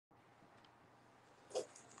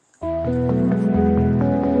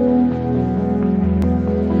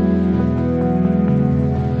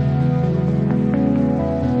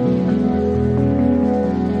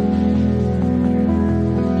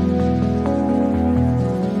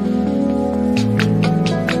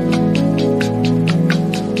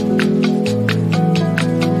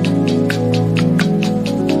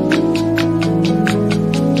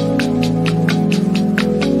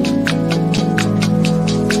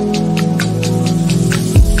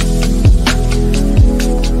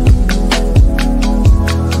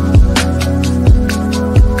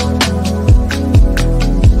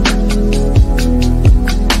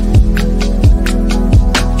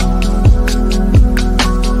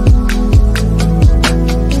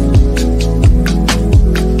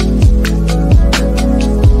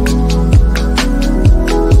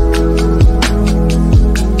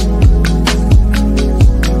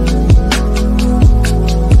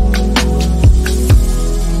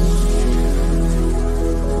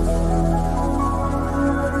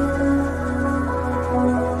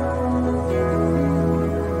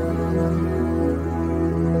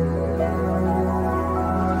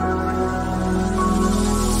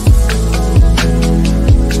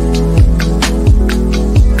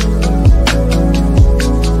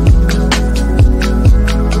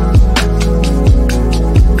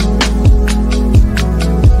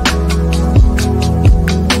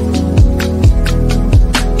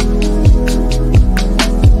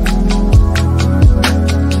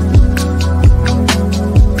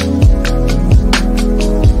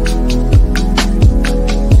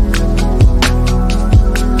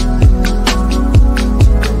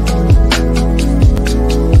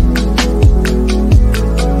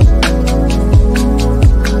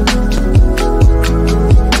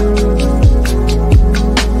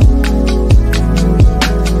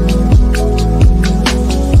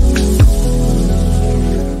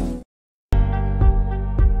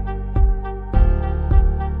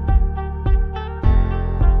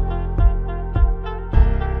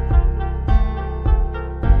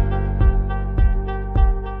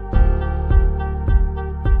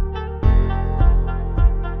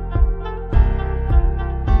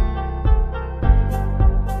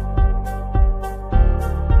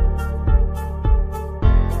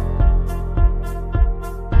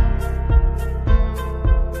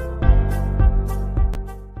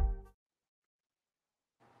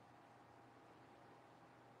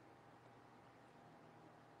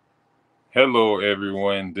Hello,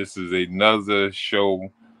 everyone. This is another show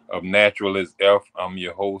of Natural as F. I'm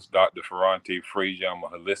your host, Dr. Ferrante Frazier. I'm a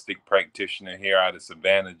holistic practitioner here out of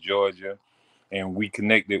Savannah, Georgia. And we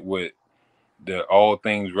connected with the All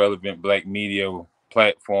Things Relevant Black Media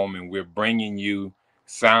platform, and we're bringing you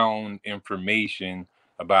sound information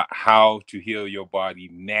about how to heal your body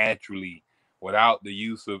naturally without the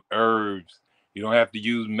use of herbs. You don't have to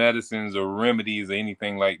use medicines or remedies or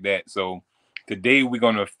anything like that. So today we're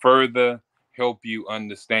going to further help you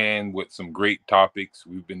understand with some great topics.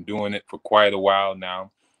 We've been doing it for quite a while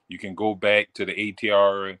now. You can go back to the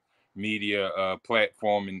ATR media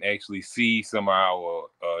platform and actually see some of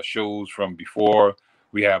our shows from before.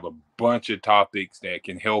 We have a bunch of topics that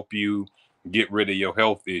can help you get rid of your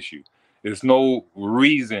health issue. There's no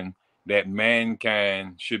reason that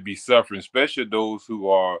mankind should be suffering, especially those who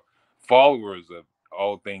are followers of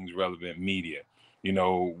All Things Relevant Media. You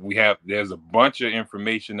know, there's a bunch of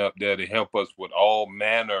information up there to help us with all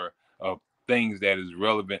manner of things that is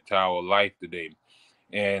relevant to our life today.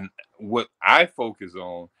 And what I focus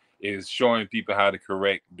on is showing people how to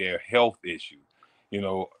correct their health issues. You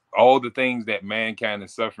know, all the things that mankind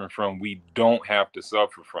is suffering from, we don't have to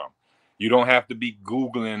suffer from. You don't have to be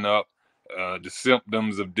Googling up the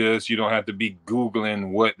symptoms of this. You don't have to be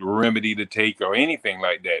Googling what remedy to take or anything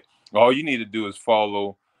like that. All you need to do is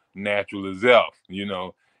follow Natural as F. You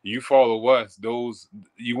know, you follow us,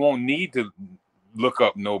 you won't need to look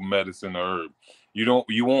up no medicine or herb.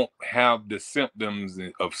 You won't have the symptoms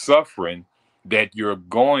of suffering that you're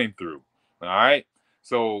going through. All right.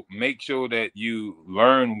 So make sure that you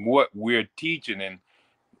learn what we're teaching, and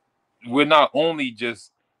we're not only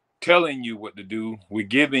just telling you what to do, we're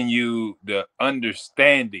giving you the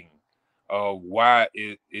understanding of why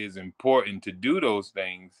it is important to do those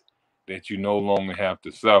things, that you no longer have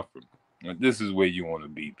to suffer. Now, this is where you want to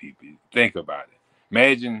be, people. Think about it.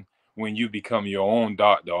 Imagine when you become your own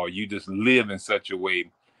doctor, or you just live in such a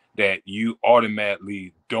way that you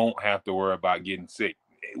automatically don't have to worry about getting sick.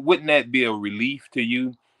 Wouldn't that be a relief to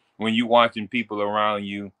you when you're watching people around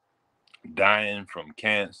you dying from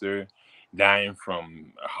cancer, dying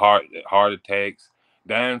from heart attacks,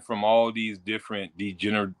 dying from all these different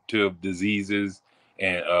degenerative diseases,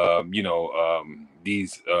 and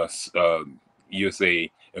these you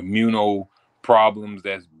say immuno problems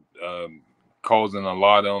that's um, causing a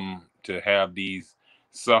lot of them to have these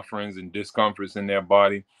sufferings and discomforts in their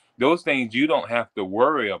body. Those things you don't have to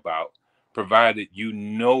worry about, provided you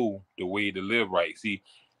know the way to live right. See,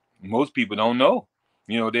 most people don't know.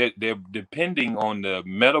 They're depending on the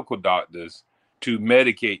medical doctors to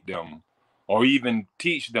medicate them or even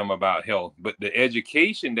teach them about health. But the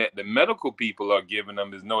education that the medical people are giving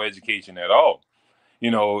them is no education at all.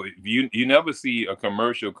 You never see a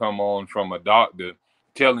commercial come on from a doctor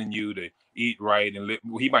telling you to eat right and live.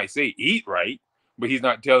 Well, he might say eat right, but he's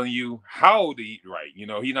not telling you how to eat right.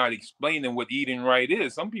 He's not explaining what eating right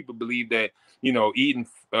is. Some people believe that eating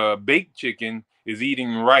baked chicken is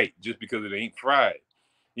eating right just because it ain't fried.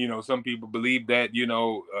 Some people believe that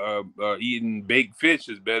eating baked fish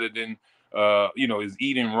is better than is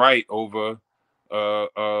eating right over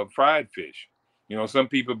fried fish. Some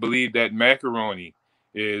people believe that macaroni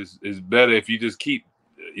is better if you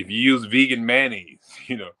use vegan mayonnaise.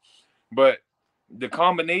 But the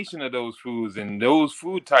combination of those foods and those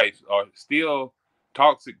food types are still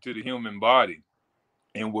toxic to the human body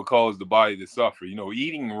and will cause the body to suffer.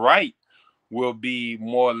 Eating right will be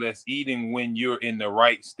more or less eating when you're in the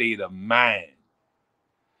right state of mind.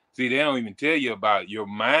 See, they don't even tell you about your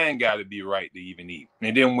mind got to be right to even eat.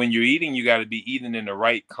 And then when you're eating, you got to be eating in the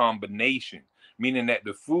right combination, meaning that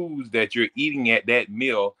the foods that you're eating at that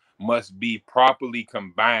meal must be properly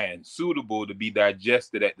combined, suitable to be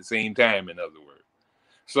digested at the same time, in other words.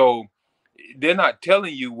 So they're not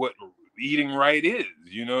telling you what eating right is.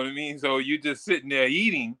 You know what I mean? So you're just sitting there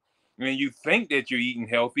eating and you think that you're eating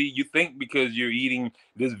healthy. You think because you're eating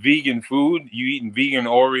this vegan food, you eating vegan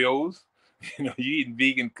Oreos, you eating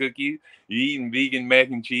vegan cookies, you eating vegan mac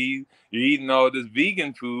and cheese, you're eating all this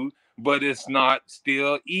vegan food, but it's not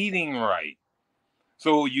still eating right.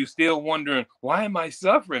 So you still wondering, why am I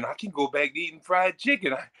suffering? I can go back to eating fried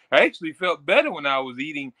chicken. I actually felt better when I was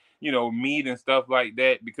eating, meat and stuff like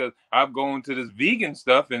that, because I've gone to this vegan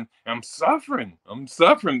stuff and I'm suffering. I'm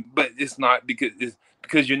suffering, but it's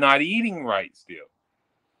because you're not eating right still.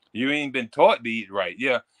 You ain't been taught to eat right.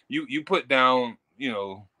 Yeah, you put down,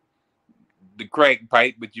 the crack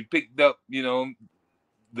pipe, but you picked up,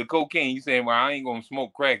 the cocaine. You saying, well, I ain't gonna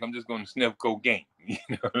smoke crack. I'm just gonna sniff cocaine. You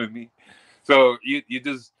know what I mean? So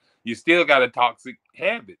you still got a toxic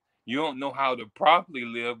habit. You don't know how to properly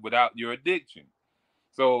live without your addiction.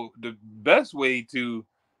 So the best way to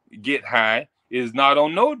get high is not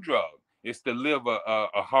on no drug. It's to live a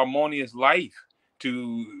harmonious life,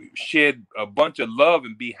 to shed a bunch of love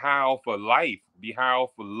and be high off of life, be high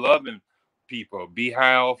off of loving people, be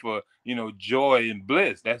high off of, joy and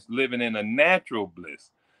bliss. That's living in a natural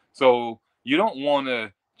bliss. So you don't want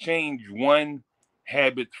to change one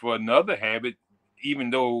habit for another habit, even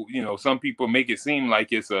though, some people make it seem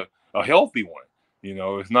like it's a healthy one.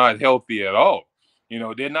 It's not healthy at all.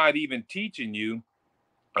 They're not even teaching you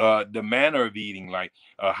the manner of eating, like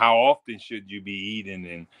how often should you be eating.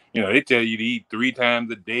 And they tell you to eat 3 times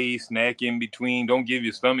a day, snack in between, don't give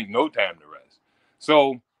your stomach no time to rest.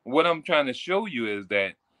 So what I'm trying to show you is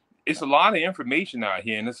that it's a lot of information out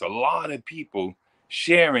here and it's a lot of people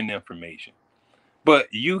sharing information, but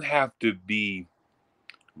you have to be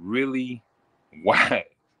really wise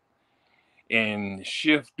and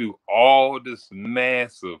shift through all this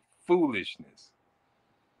mass of foolishness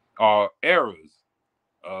or errors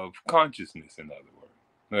of consciousness, in other words.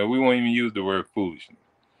 Now, we won't even use the word foolishness.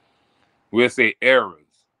 We'll say errors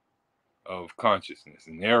of consciousness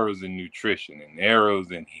and errors in nutrition and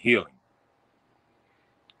errors in healing.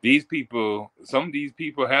 Some of these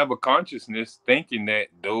people have a consciousness thinking that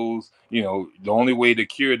the only way to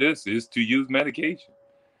cure this is to use medication.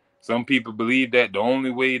 Some people believe that the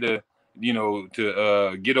only way to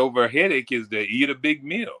get over a headache is to eat a big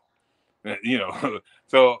meal.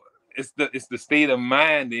 So it's the state of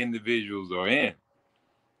mind the individuals are in,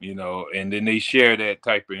 and then they share that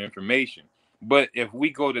type of information. But if we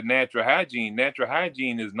go to natural hygiene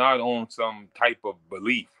is not on some type of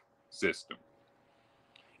belief system.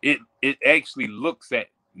 It actually looks at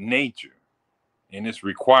nature and its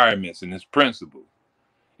requirements and its principles.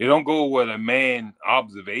 It don't go with a man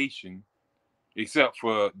observation, except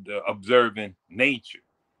for the observing nature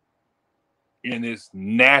in its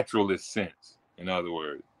naturalist sense. In other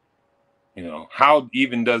words, how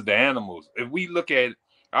even does the animals? If we look at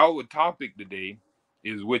our topic today,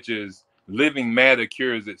 which is living matter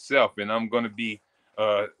cures itself, and I'm going to be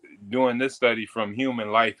uh, doing this study from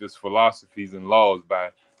Human Life: Its Philosophies and Laws by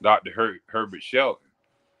Dr. Herbert Shelton.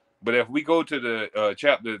 But if we go to the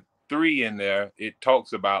chapter 3 in there, it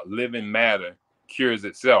talks about living matter cures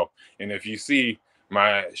itself. And if you see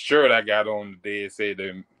My shirt I got on today said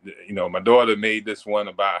that, my daughter made this one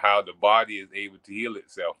about how the body is able to heal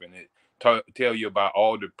itself, and it tell you about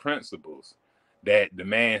all the principles that the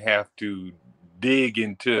man have to dig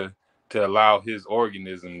into to allow his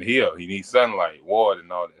organism to heal. He needs sunlight, water,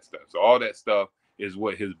 and all that stuff. So all that stuff is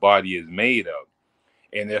what his body is made of.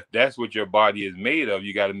 And if that's what your body is made of,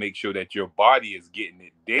 you got to make sure that your body is getting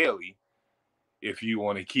it daily if you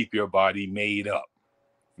want to keep your body made up.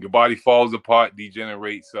 Your body falls apart,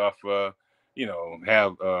 degenerates off,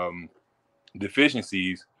 have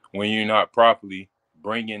deficiencies when you're not properly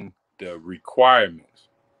bringing the requirements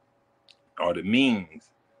or the means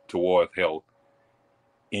towards health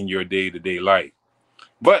in your day-to-day life.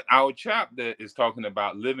 But our chapter is talking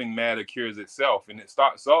about living matter cures itself, and it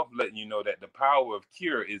starts off letting you know that the power of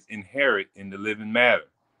cure is inherent in the living matter.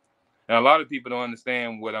 Now, a lot of people don't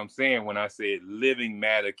understand what I'm saying when I say living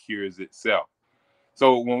matter cures itself.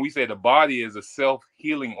 So when we say the body is a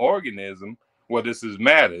self-healing organism, well, this is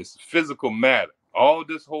matter. It's physical matter. All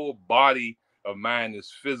this whole body of mine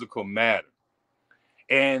is physical matter.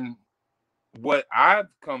 And what I've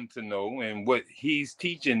come to know and what he's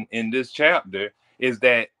teaching in this chapter is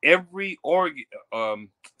that every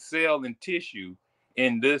cell and tissue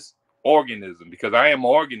in this organism, because I am an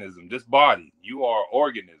organism, this body, you are an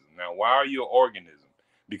organism. Now, why are you an organism?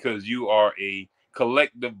 Because you are a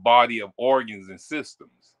collective body of organs and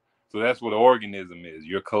systems. So that's what an organism is.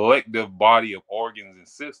 Your collective body of organs and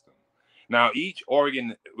systems. Now, each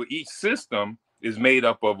system is made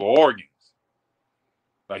up of organs.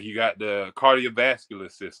 Like you got the cardiovascular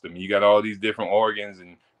system, you got all these different organs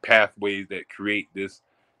and pathways that create this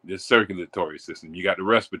circulatory system. You got the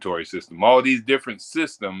respiratory system. All these different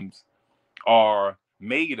systems are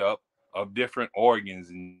made up of different organs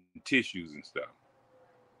and tissues and stuff.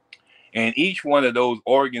 And each one of those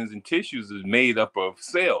organs and tissues is made up of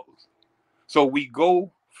cells. So we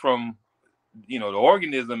go from, the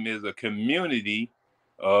organism is a community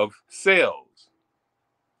of cells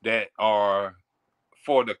that are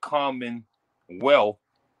for the common wealth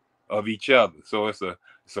of each other. So it's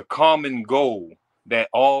a common goal that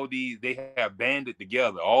they have banded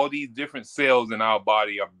together. All these different cells in our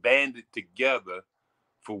body are banded together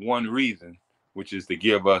for one reason, which is to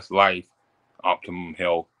give us life, optimum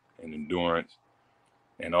health, and endurance,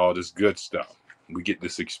 and all this good stuff. We get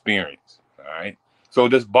this experience. All right. So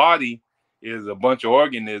this body is a bunch of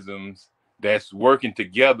organisms that's working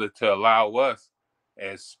together to allow us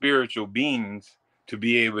as spiritual beings to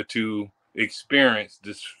be able to experience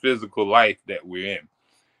this physical life that we're in.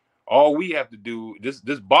 All we have to do, this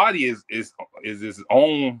body is its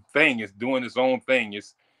own thing. It's doing its own thing.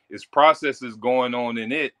 It's processes going on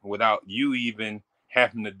in it without you even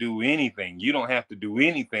having to do anything. You don't have to do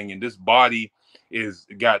anything, and this body is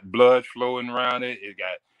got blood flowing around it.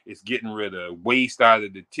 It's getting rid of waste out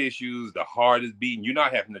of the tissues. The heart is beating. You're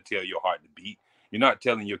not having to tell your heart to beat. You're not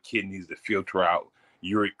telling your kidneys to filter out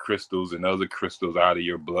uric crystals and other crystals out of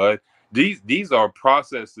your blood. These are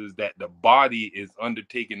processes that the body is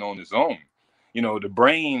undertaking on its own. The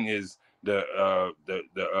brain is the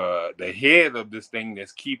head of this thing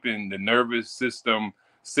that's keeping the nervous system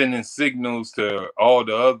sending signals to all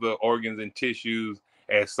the other organs and tissues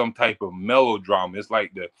as some type of melodrama. It's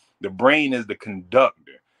like the brain is the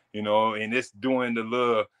conductor, and it's doing the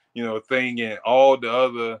little thing, and all the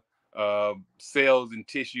other cells and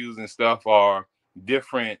tissues and stuff are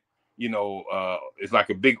different. It's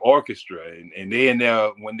like a big orchestra, and they in there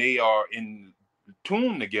when they are in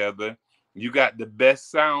tune together, you got the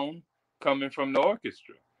best sound coming from the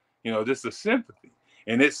orchestra. This is a symphony,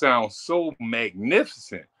 and it sounds so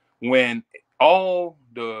magnificent when all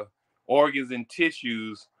the organs and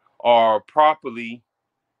tissues are properly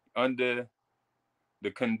under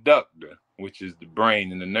the conductor, which is the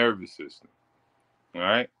brain and the nervous system. All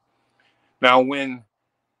right. Now, when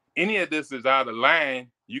any of this is out of line,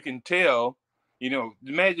 you can tell.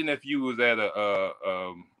 Imagine if you was at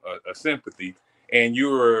a symphony and you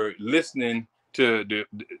were listening to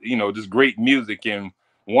this great music, and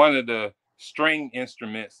one of the string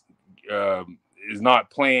instruments is not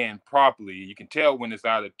playing properly. You can tell when it's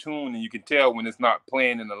out of tune, and you can tell when it's not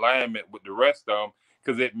playing in alignment with the rest of them,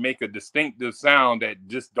 because it make a distinctive sound that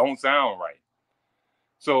just don't sound right.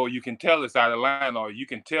 So you can tell it's out of line, or you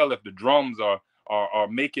can tell if the drums are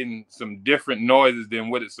making some different noises than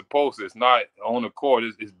what it's supposed to. It's not on a chord.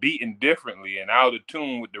 It's beating differently and out of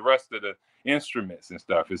tune with the rest of the instruments and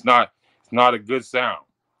stuff. It's not a good sound.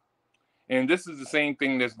 And this is the same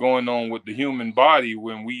thing that's going on with the human body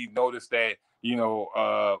when we notice that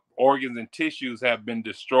organs and tissues have been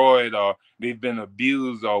destroyed, or they've been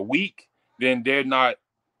abused or weak. Then they're not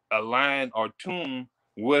aligned or tuned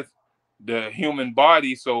with the human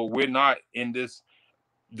body, so we're not in this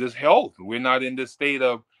health. We're not in this state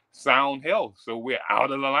of sound health. So we're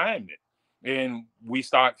out of alignment. And we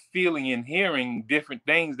start feeling and hearing different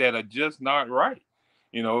things that are just not right.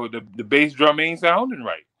 The bass drum ain't sounding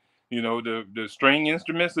right. The string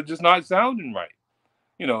instruments are just not sounding right.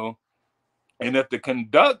 You know, and if the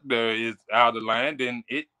conductor is out of line, then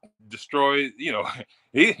it destroys,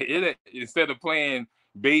 it instead of playing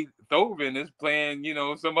Beethoven, it's playing,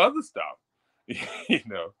 some other stuff. you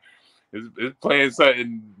know, it's playing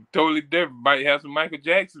something totally different. Might have some Michael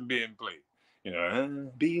Jackson being played.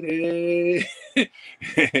 Beat it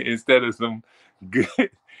instead of some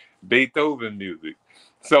good Beethoven music.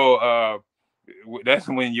 So that's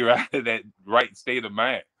when you're out of that right state of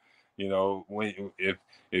mind. When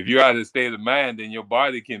if you're out of the state of mind, then your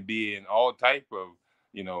body can be in all type of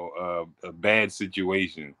a bad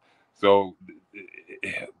situation. So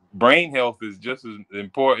brain health is just as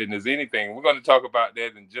important as anything. We're going to talk about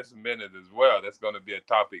that in just a minute as well. That's going to be a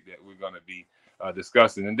topic that we're going to be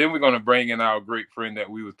discussing, and then we're going to bring in our great friend that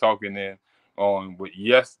we was talking in on with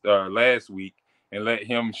last week, and let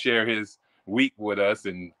him share his week with us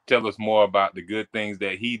and tell us more about the good things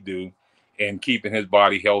that he do and keeping his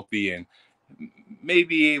body healthy, and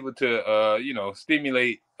maybe able to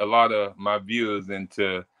stimulate a lot of my viewers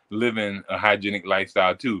into living a hygienic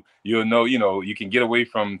lifestyle too. You can get away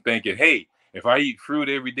from thinking, hey, if I eat fruit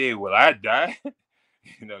every day, will I die?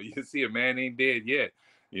 You see a man ain't dead yet.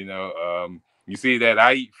 You see that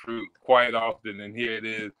I eat fruit quite often, and here it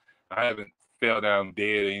is. I haven't fell down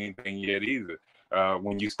dead or anything yet either.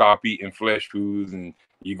 When you stop eating flesh foods and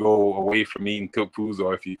you go away from eating cooked foods,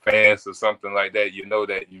 or if you fast or something like that, you know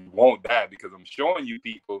that you won't die, because I'm showing you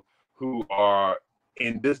people who are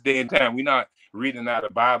in this day and time. We're not reading out the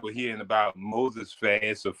Bible hearing about Moses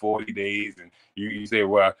fast for 40 days, and you say,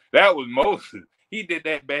 well, that was Moses. He did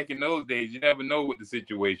that back in those days. You never know what the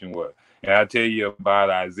situation was. And I tell you about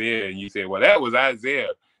Isaiah, and you say, well, that was Isaiah.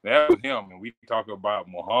 That was him. And we talk about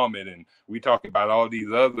Muhammad, and we talk about all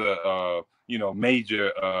these other,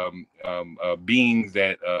 major beings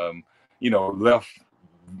that, left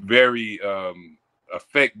very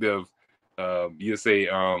effective, you say,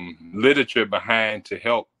 literature behind to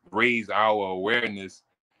help raise our awareness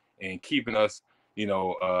and keeping us, in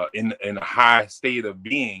a high state of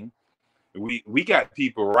being. We got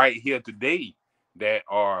people right here today that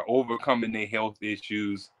are overcoming their health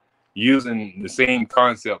issues using the same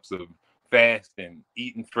concepts of fasting,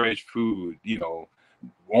 eating fresh food,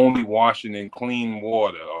 only washing in clean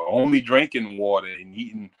water, or only drinking water and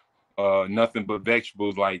eating nothing but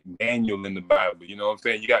vegetables like Daniel in the Bible. You know what I'm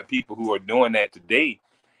saying? You got people who are doing that today,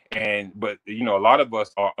 but a lot of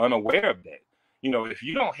us are unaware of that. If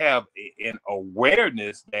you don't have an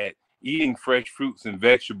awareness that eating fresh fruits and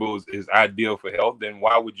vegetables is ideal for health, then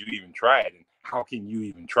why would you even try it? And how can you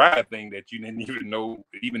even try a thing that you didn't even know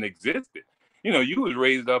even existed? You was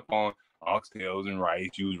raised up on oxtails and rice.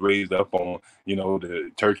 You was raised up on,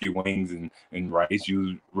 the turkey wings and rice. You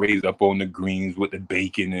was raised up on the greens with the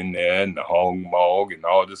bacon in there and the hog mog and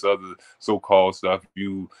all this other so-called stuff.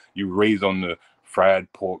 You raised on the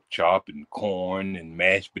fried pork chop and corn and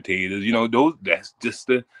mashed potatoes. That's just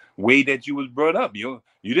the way that you was brought up. You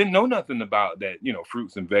didn't know nothing about that.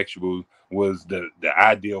 Fruits and vegetables was the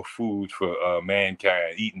ideal food for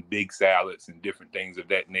mankind, eating big salads and different things of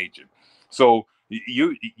that nature. So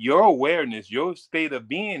your awareness, your state of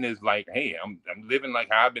being is like, hey, I'm living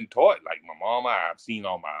like I've been taught, like my mama. I've seen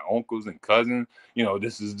all my uncles and cousins.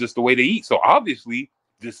 This is just the way to eat. So obviously,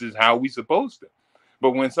 this is how we supposed to.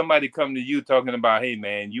 But when somebody come to you talking about, hey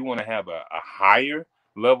man, you want to have a higher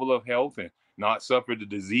level of health and not suffer the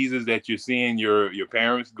diseases that you're seeing your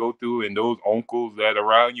parents go through, and those uncles that are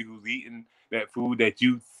around you who's eating that food that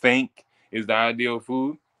you think is the ideal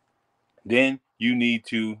food, then you need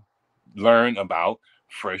to learn about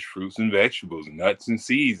fresh fruits and vegetables, nuts and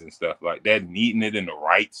seeds and stuff like that, and eating it in the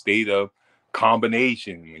right state of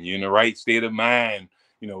combination, when you're in the right state of mind,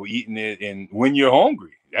 eating it and when you're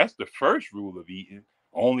hungry. That's the first rule of eating.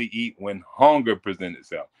 Only eat when hunger presents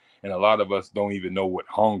itself. And a lot of us don't even know what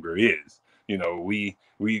hunger is.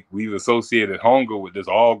 We've associated hunger with this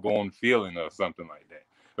all gone feeling or something like that.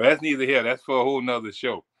 But that's neither here. That's for a whole nother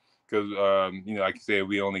show. Because like you said,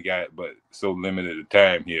 we only got but so limited a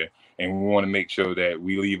time here, and we want to make sure that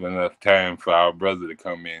we leave enough time for our brother to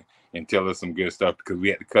come in and tell us some good stuff, because we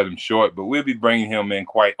had to cut him short. But we'll be bringing him in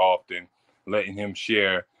quite often, letting him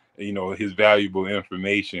share, his valuable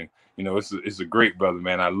information. It's a great brother,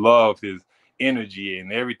 man. I love his energy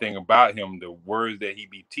and everything about him. The words that he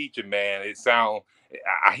be teaching, man,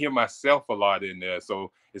 I hear myself a lot in there.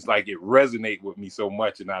 So it's like it resonates with me so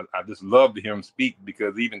much. And I just love to hear him speak,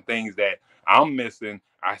 because even things that I'm missing,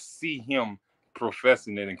 I see him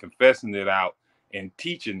professing it and confessing it out and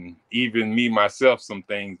teaching even me myself some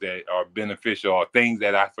things that are beneficial, or things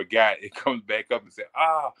that I forgot. It comes back up and say,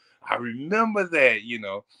 I remember that,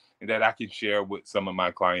 and that I can share with some of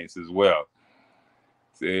my clients as well.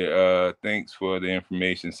 Say, thanks for the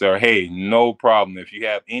information, sir. Hey, no problem. If you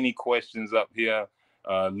have any questions up here,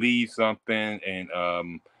 leave something, and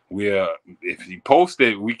if you post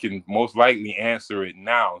it, we can most likely answer it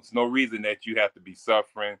now. It's no reason that you have to be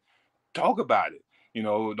suffering. Talk about it.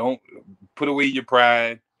 Don't put away your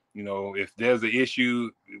pride. If there's an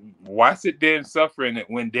issue, why sit there and suffer in it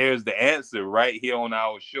when there's the answer right here on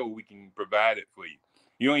our show? We can provide it for you.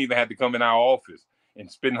 You don't even have to come in our office and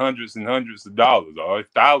spend hundreds and hundreds of dollars or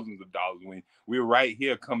thousands of dollars when we're right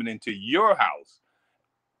here coming into your house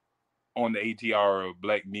on the ATR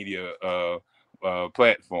Black Media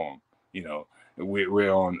platform.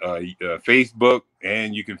 We're on Facebook,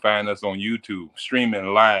 and you can find us on YouTube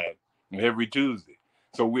streaming live every Tuesday.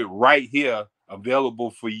 So we're right here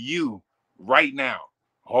available for you right now.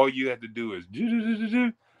 All you have to do is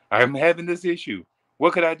I'm having this issue.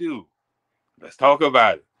 What could I do? Let's talk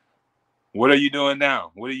about it. What are you doing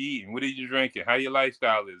now? What are you eating? What are you drinking? How your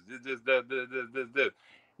lifestyle is? This.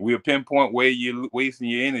 We'll pinpoint where you're wasting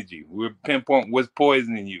your energy. We'll pinpoint what's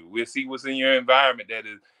poisoning you. We'll see what's in your environment that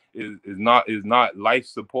is not life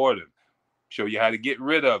supportive. Show you how to get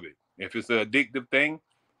rid of it. If it's an addictive thing,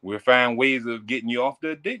 we'll find ways of getting you off the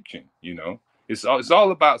addiction. It's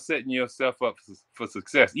all about setting yourself up for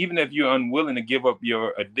success. Even if you're unwilling to give up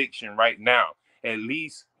your addiction right now, at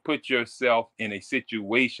least put yourself in a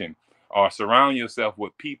situation or surround yourself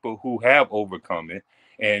with people who have overcome it,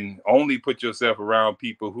 and only put yourself around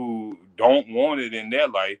people who don't want it in their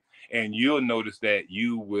life, and you'll notice that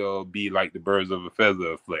you will be like the birds of a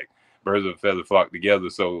feather effect. Birds of a feather flock together.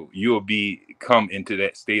 So you'll come into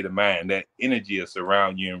that state of mind, that energy will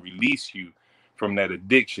surround you and release you from that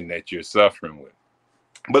addiction that you're suffering with.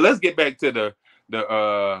 But let's get back to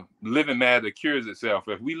the living matter cures itself.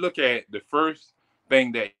 If we look at the first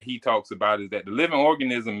thing that he talks about, is that the living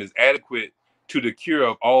organism is adequate to the cure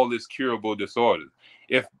of all this curable disorders.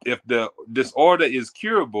 If the disorder is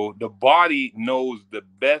curable, the body knows the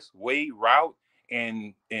best way, route,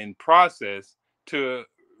 and process to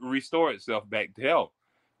restore itself back to health.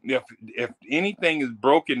 If anything is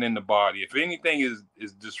broken in the body, if anything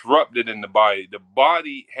is disrupted in the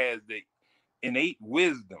body has the innate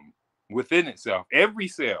wisdom within itself. Every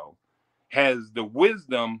cell has the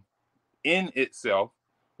wisdom in itself,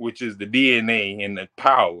 which is the DNA and the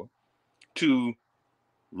power to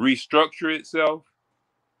restructure itself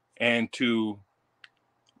and to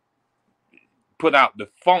put out the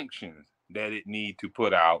functions that it need to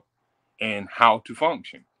put out and how to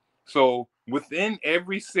function. So within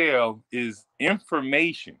every cell is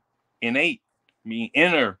information, innate, mean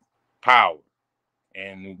inner power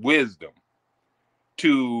and wisdom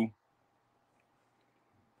to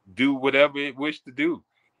do whatever it wishes to do,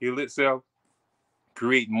 heal itself,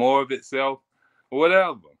 create more of itself,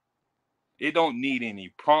 whatever. It don't need any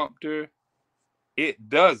prompter. It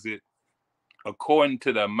does it according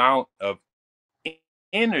to the amount of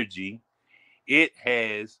energy it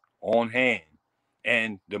has on hand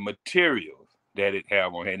and the materials that it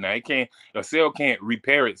have on hand. Now, a cell can't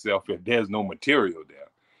repair itself if there's no material there,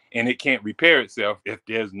 and it can't repair itself if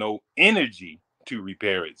there's no energy to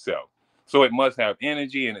repair itself. So it must have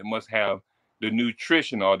energy, and it must have the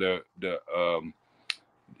nutrition, or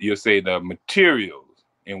you'll say the materials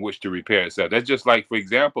in which to repair itself. That's just like, for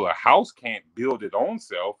example, a house can't build its own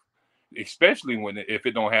self, especially if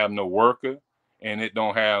it don't have no worker, and it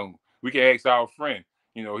don't have. We can ask our friend.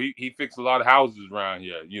 He fixed a lot of houses around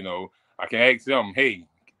here. I can ask him, hey,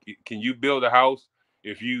 can you build a house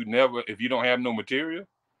if you don't have no material?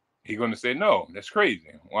 He's going to say, no, that's crazy.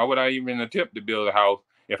 Why would I even attempt to build a house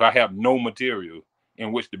if I have no material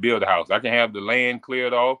in which to build a house? I can have the land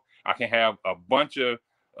cleared off. I can have a bunch of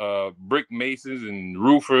brick masons and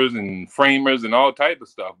roofers and framers and all type of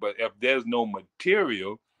stuff. But if there's no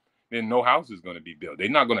material, then no house is going to be built. They're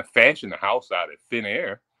not going to fashion a house out of thin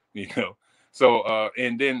air, you know. So,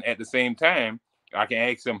 and then at the same time, I can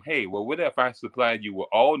ask them, hey, well, what if I supplied you with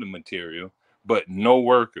all the material, but no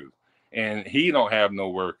workers? And he don't have no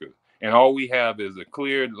workers. And all we have is a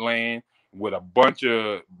cleared land with a bunch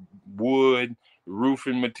of wood,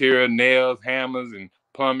 roofing material, nails, hammers, and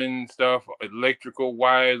plumbing stuff, electrical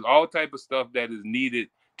wires, all type of stuff that is needed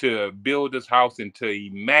to build this house into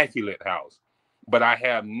an immaculate house. But I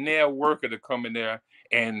have nail worker to come in there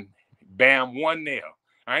and bam one nail.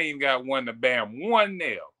 I ain't got one to bam one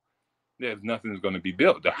nail. there's nothing that's going to be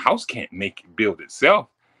built. The house can't build itself,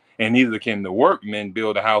 and neither can the workmen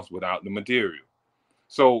build a house without the material.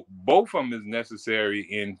 So both of them is necessary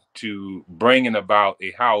into bringing about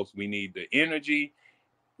a house. We need the energy,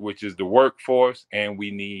 which is the workforce, and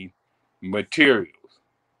we need materials,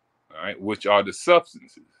 all right, which are the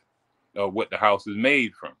substances of what the house is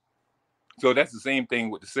made from. So that's the same thing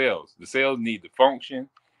with the cells. The cells need to function,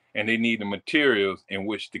 and they need the materials in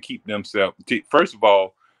which to keep themselves. First of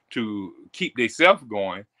all, to keep themselves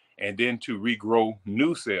going, and then to regrow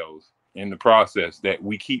new cells in the process. That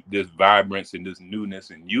we keep this vibrance and this newness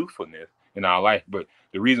and youthfulness in our life. But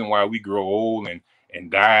the reason why we grow old and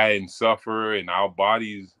die and suffer, and our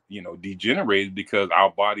bodies, degenerate, because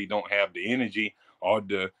our body don't have the energy or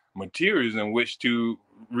the materials in which to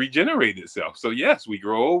regenerate itself. So yes, we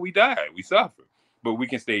grow old, we die, we suffer, but we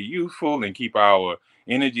can stay youthful and keep our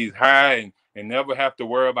energies high, and never have to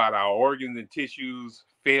worry about our organs and tissues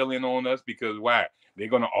failing on us, because why? They're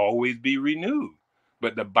going to always be renewed.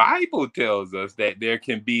 But the Bible tells us that there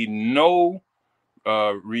can be no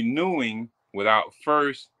renewing without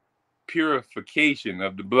first purification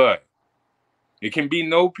of the blood. It can be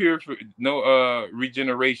no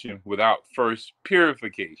regeneration without first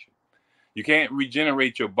purification. You can't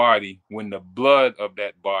regenerate your body when the blood of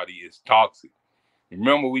that body is toxic.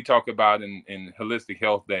 Remember, we talk about in holistic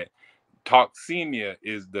health that toxemia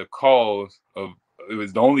is the cause of, it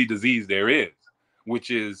was the only disease there is, which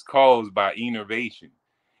is caused by enervation.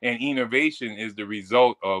 And enervation is the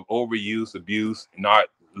result of overuse, abuse, not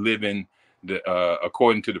living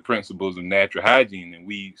according to the principles of natural hygiene, and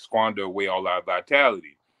we squander away all our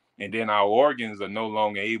vitality. And then our organs are no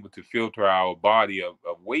longer able to filter our body of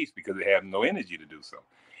waste because they have no energy to do so.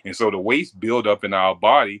 And so the waste build up in our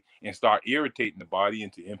body and start irritating the body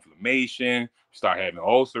into inflammation, start having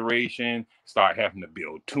ulceration, start having to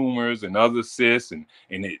build tumors and other cysts, and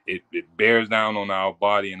it bears down on our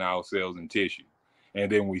body and our cells and tissue.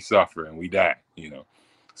 And then we suffer and we die.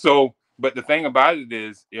 So, but the thing about it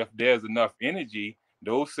is, if there's enough energy,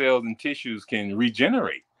 those cells and tissues can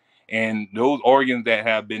regenerate. And those organs that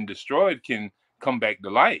have been destroyed can come back to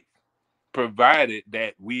life, provided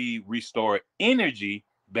that we restore energy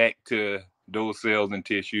back to those cells and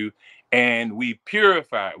tissue, and we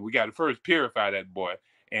purify. We got to first purify that boy,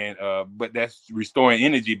 and but that's restoring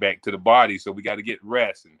energy back to the body. So we got to get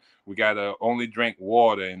rest, and we got to only drink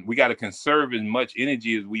water, and we got to conserve as much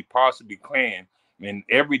energy as we possibly can. And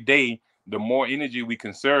every day, the more energy we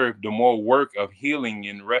conserve, the more work of healing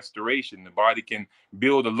and restoration the body can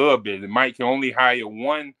build a little bit. It might can only hire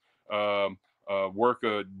one um,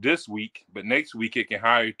 worker this week, but next week it can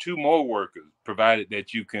hire two more workers, provided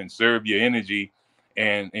that you conserve your energy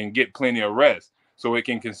and get plenty of rest. So it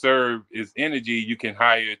can conserve its energy. You can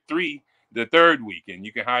hire three the third week, and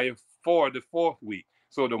you can hire four the fourth week.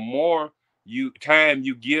 So the more time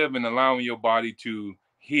you give and allowing your body to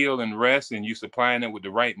heal and rest, and you supplying it with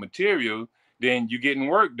the right material, then you're getting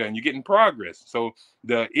work done, you're getting progress. So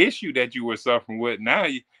the issue that you were suffering with, now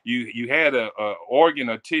you had a organ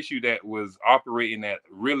or tissue that was operating at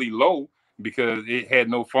really low because it had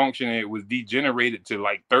no function, and it was degenerated to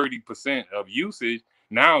like 30% of usage.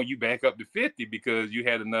 Now you back up to 50 because you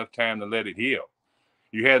had enough time to let it heal.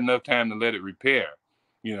 You had enough time to let it repair.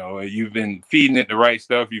 You've been feeding it the right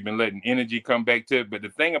stuff. You've been letting energy come back to it. But the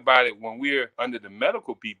thing about it, when we're under the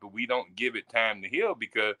medical people, we don't give it time to heal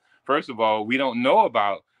because, first of all, we don't know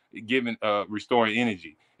about giving restoring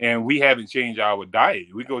energy, and we haven't changed our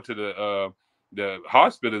diet. We go to the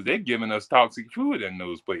hospitals; they're giving us toxic food in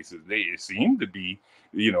those places. They seem to be,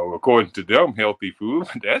 according to them, healthy food.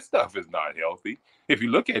 But that stuff is not healthy. If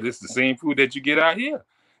you look at it, it's the same food that you get out here.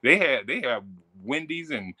 They have Wendy's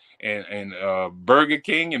and Burger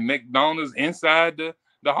King and McDonald's inside the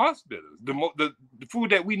hospitals. The food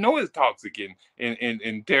that we know is toxic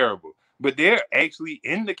and terrible, but they're actually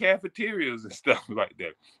in the cafeterias and stuff like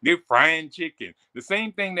that. They're frying chicken. The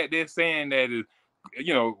same thing that they're saying that is,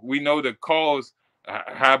 we know the cause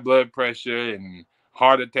high blood pressure and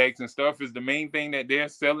heart attacks and stuff is the main thing that they're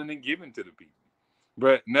selling and giving to the people.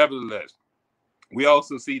 But nevertheless, we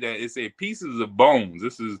also see that it said pieces of bones.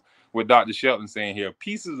 This is what Dr. Shelton's saying here.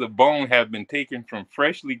 Pieces of bone have been taken from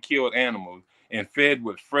freshly killed animals and fed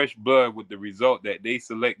with fresh blood, with the result that they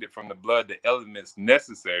selected from the blood the elements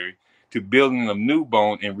necessary to building of new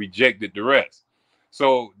bone and rejected the rest.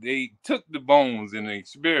 So they took the bones in an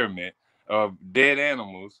experiment of dead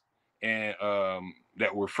animals and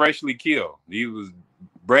that were freshly killed. These was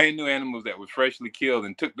brand new animals that were freshly killed,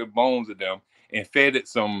 and took the bones of them and fed it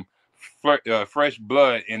some fresh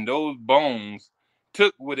blood, and those bones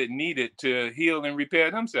took what it needed to heal and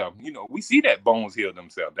repair themselves. We see that bones heal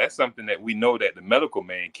themselves. That's something that we know that the medical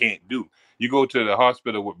man can't do. You go to the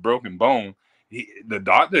hospital with broken bone, the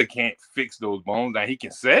doctor can't fix those bones. Now he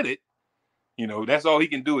can set it. That's all he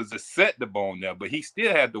can do is just set the bone there, but he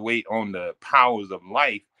still had to wait on the powers of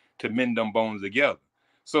life to mend them bones together.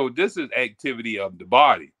 So this is activity of the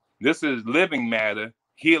body. This is living matter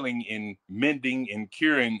healing and mending and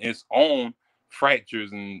curing its own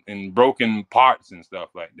fractures and broken parts and stuff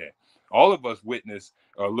like that. All of us witness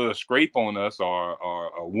a little scrape on us or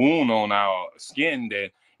a wound on our skin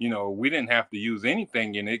that we didn't have to use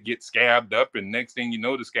anything and it gets scabbed up, and next thing you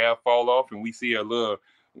know the scab fall off and we see a little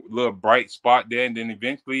bright spot there, and then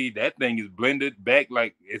eventually that thing is blended back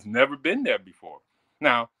like it's never been there before.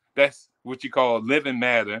 Now that's what you call living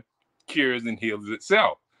matter cures and heals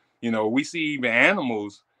itself. We see even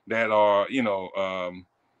animals that are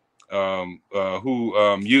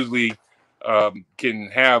who usually can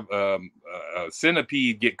have a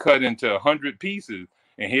centipede get cut into 100 pieces,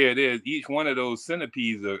 and here it is. Each one of those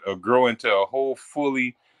centipedes are grow into a whole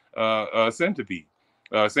fully centipede.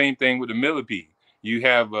 Same thing with the millipede. You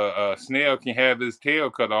have a snail can have his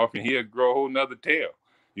tail cut off, and he'll grow a whole nother tail.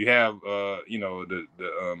 You have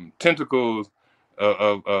the tentacles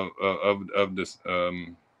of this.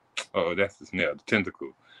 Oh, that's the snail, the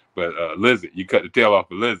tentacle. But lizard, you cut the tail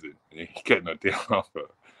off a lizard, and you cut no tail off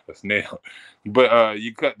a snail. But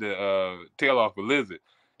you cut the tail off a lizard,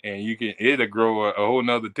 and it'll grow a whole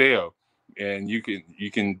nother tail, and you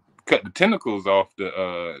can cut the tentacles off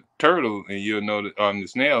the turtle, and you'll know that on the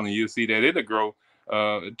snail, and you'll see that it'll grow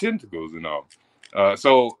tentacles and all.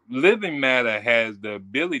 So living matter has the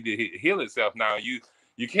ability to heal itself. Now you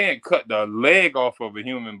can't cut the leg off of a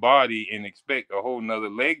human body and expect a whole nother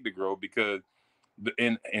leg to grow, because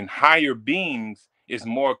in higher beings it's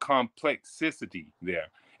more complexity there.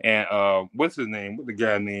 And what's his name? What the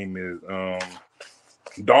guy name is?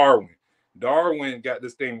 Darwin. Darwin got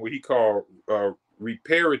this thing where he called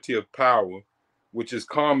reparative power, which is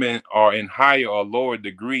common or in higher or lower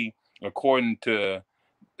degree according to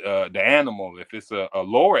the animal. If it's a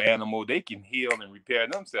lower animal, they can heal and repair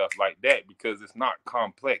themselves like that because it's not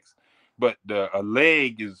complex. But a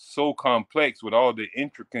leg is so complex with all the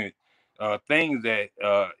intricate things that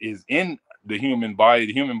is in the human body.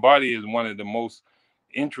 The human body is one of the most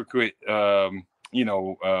intricate,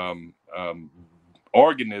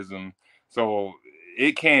 organism. So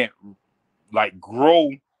it can't like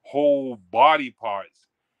grow whole body parts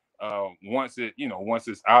once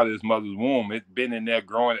it's out of its mother's womb. It's been in there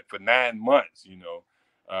growing it for 9 months.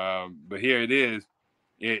 But here it is.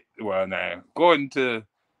 Well, now according to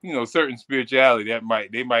certain spirituality,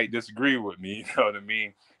 they might disagree with me. You know what I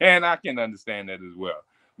mean? And I can understand that as well.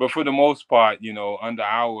 But for the most part, under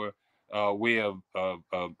our way of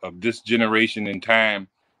this generation in time,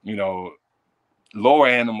 you know, lower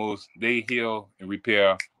animals, they heal and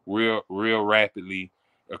repair real rapidly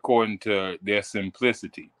according to their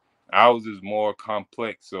simplicity. Ours is more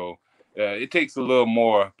complex, so it takes a little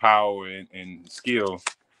more power and skill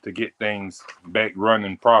to get things back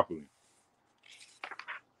running properly.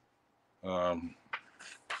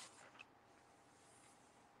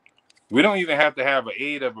 We don't even have to have an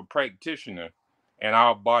aid of a practitioner, and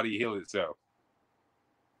our body heal itself.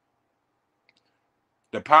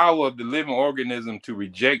 The power of the living organism to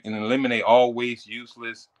reject and eliminate all waste,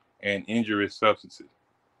 useless, and injurious substances.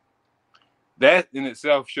 That in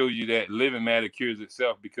itself shows you that living matter cures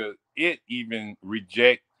itself, because it even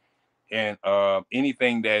rejects and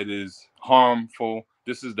anything that is harmful.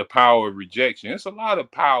 This is the power of rejection. It's a lot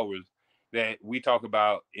of powers that we talk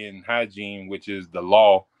about in hygiene, which is the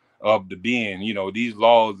law of the being. These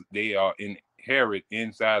laws, they are inherent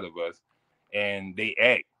inside of us, and they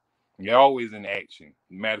act. They're always in action.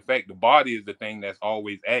 Matter of fact, the body is the thing that's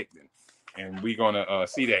always acting, and we're gonna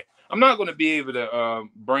see that. I'm not gonna be able to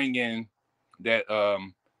bring in that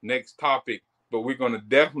next topic, but we're gonna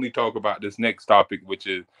definitely talk about this next topic, which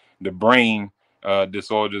is the brain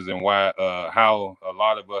disorders, and why how a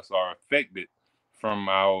lot of us are affected from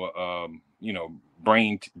our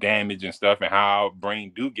brain damage and stuff, and how our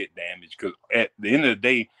brain do get damaged. Because at the end of the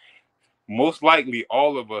day, most likely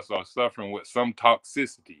all of us are suffering with some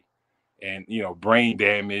toxicity and brain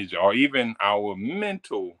damage, or even our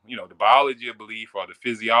mental, the biology of belief or the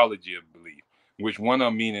physiology of belief, which one of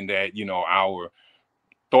them meaning that our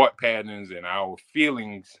thought patterns and our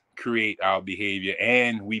feelings create our behavior,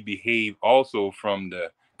 and we behave also from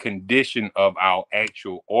the condition of our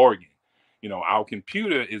actual organ. Our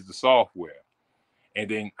computer is the software, and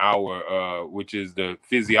then our which is the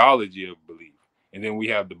physiology of belief, and then we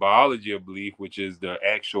have the biology of belief, which is the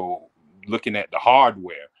actual looking at the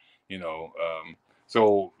hardware. you know um,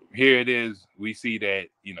 So here it is. We see that,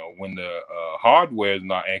 when the hardware is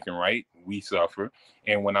not acting right, we suffer.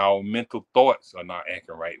 And when our mental thoughts are not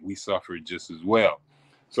acting right, we suffer just as well.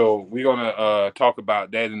 So we're going to talk about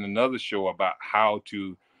that in another show about how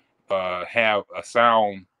to have a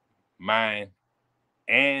sound mind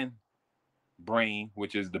and brain,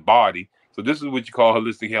 which is the body. So this is what you call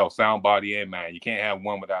holistic health: sound body and mind. You can't have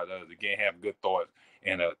one without the other. You can't have good thoughts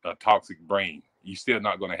and a toxic brain. You're still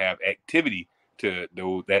not going to have activity to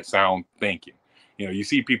that sound thinking. You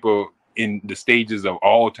see people in the stages of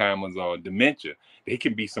Alzheimer's or dementia. They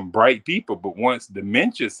can be some bright people, but once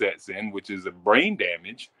dementia sets in, which is a brain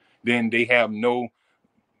damage, then they have no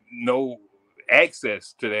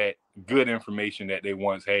access to that good information that they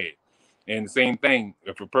once had. And the same thing,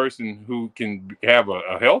 if a person who can have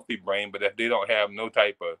a healthy brain, but if they don't have no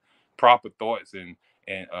type of proper thoughts and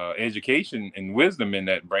education and wisdom in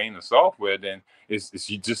that brain or software, then it's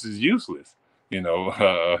just as useless,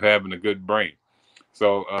 having a good brain.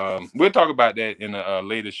 So we'll talk about that in a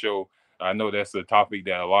later show. I know that's a topic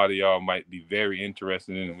that a lot of y'all might be very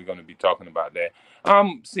interested in, and we're going to be talking about that.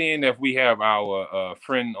 I'm seeing if we have our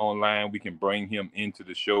friend online, we can bring him into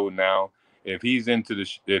the show now. If he's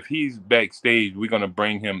backstage, we're going to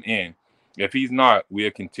bring him in. If he's not,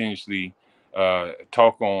 we'll continuously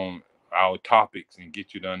talk on our topics and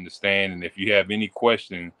get you to understand. And if you have any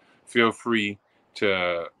questions, feel free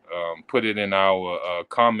to put it in our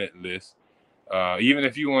comment list. Even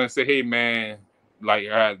if you want to say, hey man, like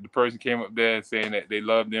the person came up there saying that they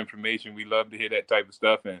love the information, we love to hear that type of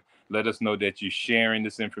stuff, and let us know that you're sharing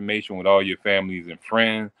this information with all your families and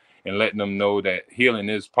friends, and letting them know that healing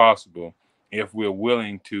is possible if we're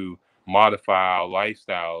willing to modify our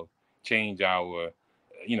lifestyle, change our,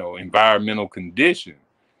 environmental condition.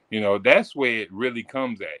 That's where it really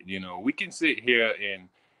comes at. We can sit here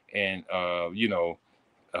and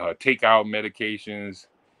take our medications.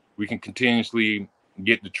 We can continuously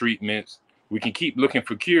get the treatments. We can keep looking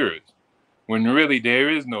for cures when really there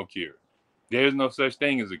is no cure. There is no such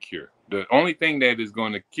thing as a cure. The only thing that is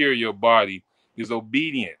going to cure your body is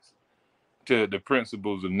obedience to the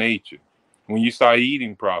principles of nature. When you start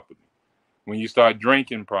eating properly, when you start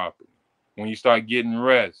drinking properly, when you start getting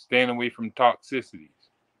rest, staying away from toxicities,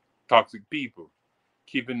 toxic people,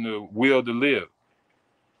 keeping the will to live,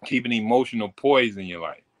 keeping emotional poise in your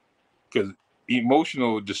life. Because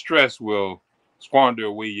emotional distress will squander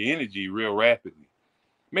away your energy real rapidly.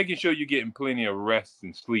 Making sure you're getting plenty of rest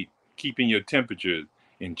and sleep, keeping your temperature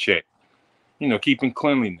in check, keeping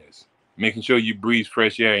cleanliness, making sure you breathe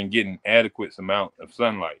fresh air and getting adequate amount of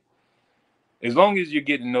sunlight. As long as you're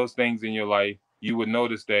getting those things in your life, you will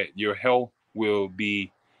notice that your health will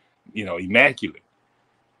be, immaculate.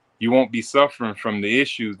 You won't be suffering from the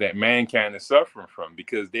issues that mankind is suffering from,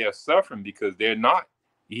 because they are suffering because they're not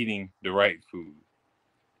eating the right food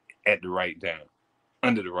at the right time,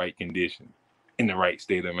 under the right conditions, in the right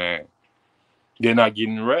state of mind. They're not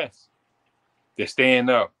getting rest. They're staying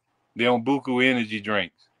up. They're on buku energy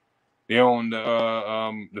drinks. They're on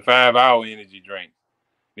the 5 hour energy drinks.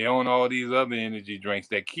 They're on all these other energy drinks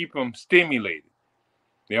that keep them stimulated.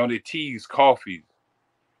 They're on their teas, coffees,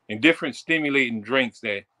 and different stimulating drinks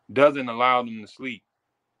that doesn't allow them to sleep.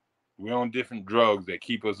 We're on different drugs that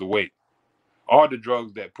keep us awake. All the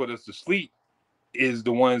drugs that put us to sleep is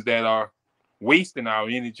the ones that are wasting our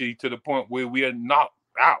energy to the point where we are knocked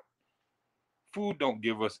out. Food don't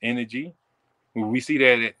give us energy. We see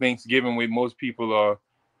that at Thanksgiving, where most people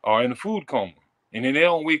are in a food coma, and then they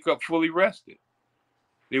don't wake up fully rested.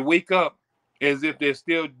 They wake up as if they're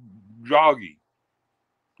still groggy,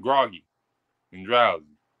 and drowsy.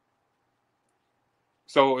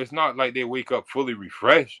 So it's not like they wake up fully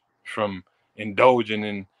refreshed from indulging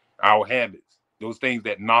in our habits, those things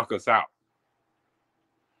that knock us out.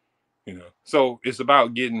 So it's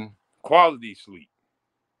about getting quality sleep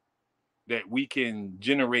that we can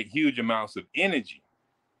generate huge amounts of energy.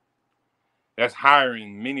 That's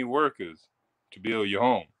hiring many workers to build your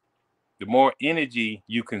home. The more energy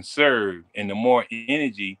you conserve and the more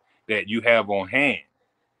energy that you have on hand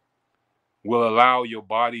will allow your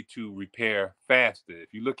body to repair faster.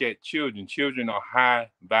 If you look at children are high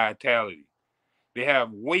vitality. They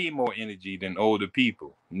have way more energy than older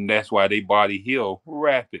people. And that's why their body heal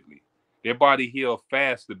rapidly. Their body heal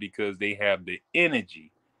faster because they have the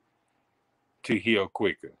energy to heal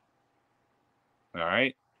quicker. All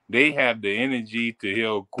right. They have the energy to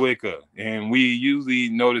heal quicker. And we usually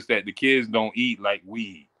notice that the kids don't eat like we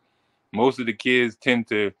eat. Most of the kids tend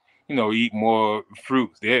to, eat more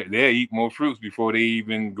fruits. They'll eat more fruits before they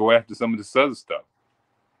even go after some of this other stuff.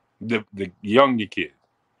 The younger kids,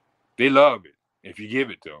 they love it. If you give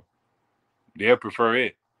it to them, they'll prefer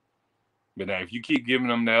it. But now, if you keep giving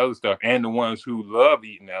them the other stuff, and the ones who love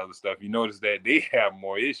eating the other stuff, you notice that they have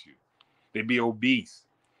more issues. They be obese.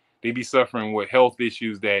 They be suffering with health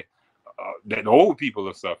issues that the old people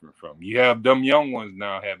are suffering from. You have them young ones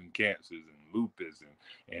now having cancers and lupus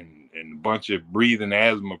and a bunch of breathing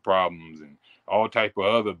asthma problems and all type of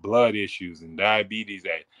other blood issues and diabetes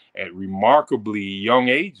at remarkably young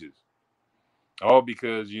ages. All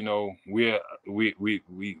because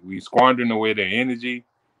we squandering away their energy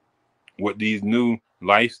with these new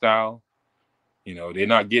lifestyle. They're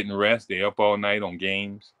not getting rest. They're up all night on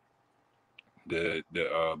games, the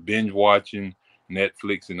binge watching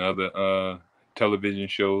Netflix and other television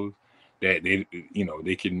shows that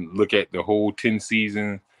they can look at the whole 10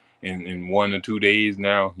 seasons in 1 or 2 days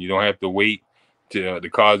now. You don't have to wait till the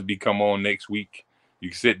Cosby come on next week. You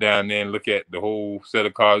can sit down there and look at the whole set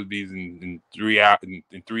of Cosby's in 3 hours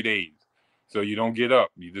in 3 days. So you don't get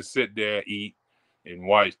up. You just sit there, eat, and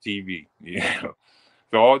watch TV.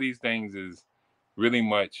 So all these things is really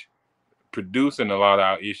much producing a lot of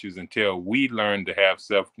our issues until we learn to have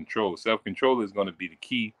self-control. Self-control is going to be the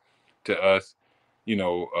key to us,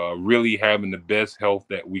 really having the best health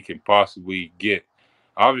that we can possibly get.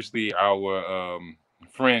 Obviously, our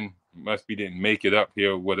friend must be didn't make it up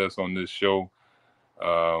here with us on this show.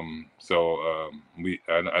 I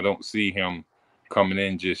don't see him coming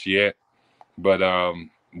in just yet, but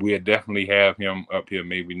we'll definitely have him up here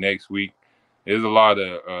maybe next week. There's a lot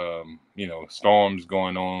of storms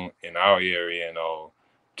going on in our area and all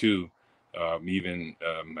too. Even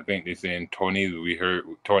I think they're saying tornadoes. We heard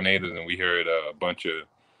tornadoes, and we heard a bunch of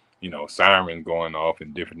sirens going off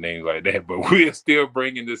and different things like that. But we're still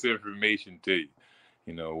bringing this information to you.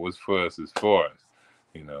 What's for us is for us.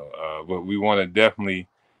 But we want to definitely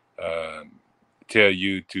uh, tell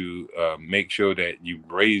you to make sure that you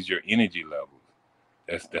raise your energy levels.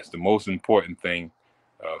 That's the most important thing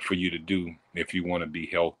for you to do if you want to be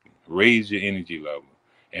healthy. Raise your energy level,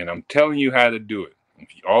 and I'm telling you how to do it.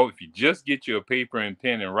 If you just get your paper and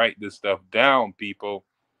pen and write this stuff down, people,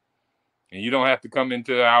 and you don't have to come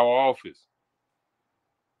into our office.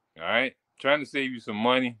 All right, trying to save you some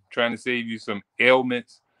money, trying to save you some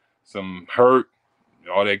ailments, some hurt,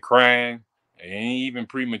 all that crying, and even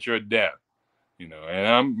premature death. And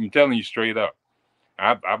I'm telling you straight up.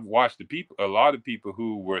 I've watched a lot of people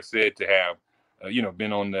who were said to have,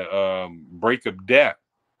 been on the break of death.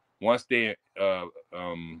 Once they,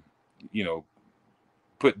 you know,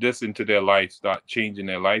 put this into their life, start changing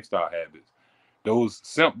their lifestyle habits, those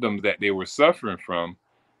symptoms that they were suffering from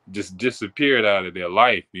just disappeared out of their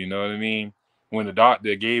life. You know what I mean? When the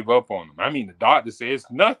doctor gave up on them. I mean, the doctor said, "There's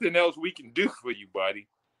nothing else we can do for you, buddy.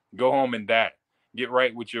 Go home and die. Get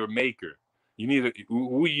right with your maker. You need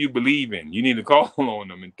who you believe in. You need to call on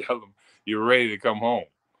them and tell them you're ready to come home."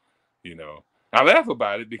 You know, I laugh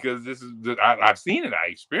about it because I've seen it, I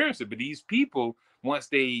experienced it. But these people, once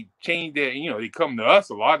they change their, they come to us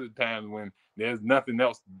a lot of the times when there's nothing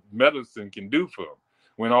else medicine can do for them,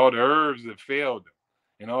 when all the herbs have failed them,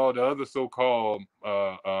 and all the other so-called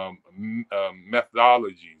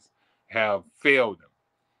methodologies have failed them,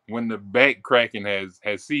 when the back cracking has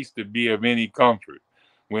ceased to be of any comfort,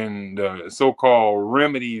 when the so-called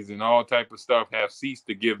remedies and all type of stuff have ceased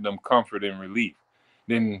to give them comfort and relief,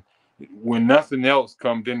 then when nothing else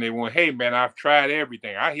comes, then they want, "Hey man, I've tried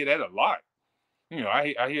everything." I hear that a lot.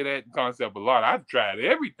 I hear that concept a lot. "I've tried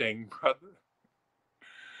everything, brother.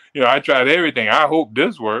 I tried everything. I hope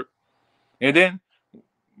this worked." And then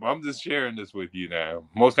I'm just sharing this with you now.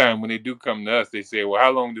 Most time when they do come to us, they say, "Well, how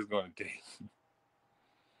long is this going to take?"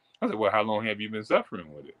 I said, "Well, how long have you been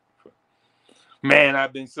suffering with it?" "Man,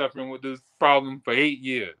 I've been suffering with this problem for 8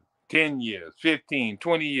 years, 10 years, 15,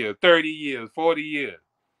 20 years, 30 years, 40 years."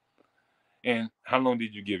 "And how long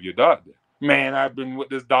did you give your doctor?" "Man, I've been with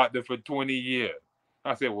this doctor for 20 years.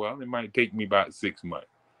 I said, "Well, it might take me about 6 months."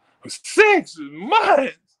 6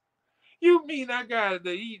 months? You mean I got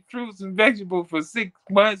to eat fruits and vegetables for 6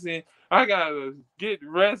 months and I got to get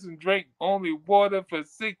rest and drink only water for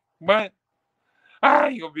 6 months? I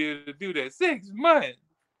ain't going to be able to do that. 6 months?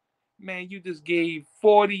 Man, you just gave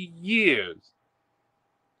 40 years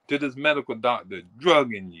to this medical doctor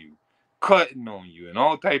drugging you, cutting on you, and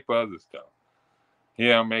all type of other stuff.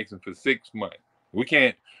 Here I'm asking for 6 months. We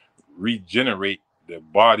can't regenerate the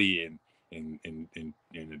body in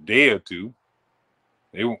a day or two.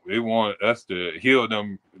 They want us to heal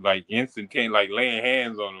them like instantaneously, like laying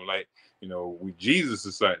hands on them, like with Jesus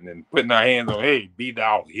or something, and putting our hands on, "Hey, be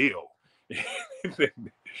thou healed."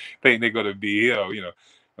 Think they're gonna be healed.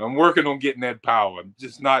 I'm working on getting that power. I'm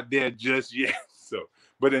just not there just yet. So,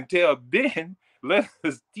 but until then, let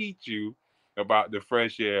us teach you about the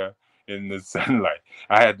fresh air in the sunlight.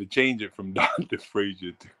 I had to change it from Dr.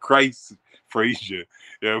 Frazier to Christ Frazier.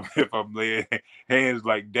 If I'm laying hands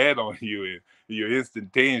like that on you, and you're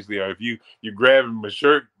instantaneously, or if you're grabbing my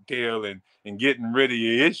shirt tail and getting rid of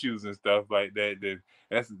your issues and stuff like that, then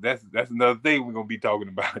that's another thing we're gonna be talking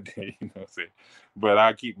about there, you know what I'm saying? But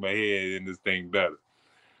I keep my head in this thing better.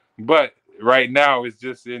 But right now it's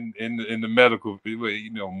just in the medical,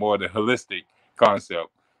 more the holistic concept,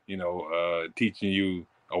 teaching you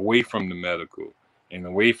away from the medical and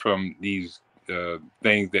away from these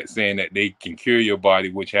things that saying that they can cure your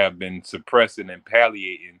body, which have been suppressing and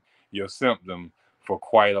palliating your symptom for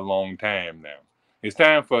quite a long time now. It's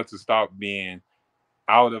time for us to stop being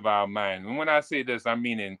out of our mind. And when I say this, I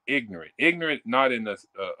mean in ignorant. Ignorant, not in a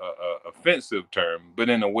offensive term, but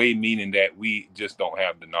in a way meaning that we just don't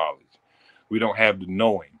have the knowledge. We don't have the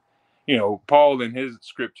knowing. Paul in his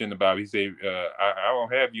scripture in the Bible, he said, I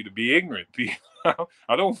don't have you to be ignorant.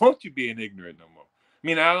 I don't want you being ignorant no more. I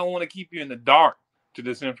mean, I don't want to keep you in the dark to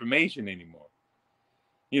this information anymore.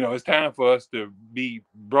 It's time for us to be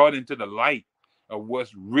brought into the light of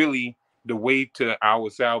what's really the way to our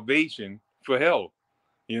salvation for health.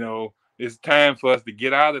 It's time for us to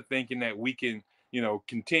get out of thinking that we can,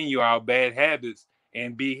 continue our bad habits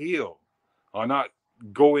and be healed, or not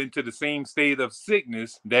go into the same state of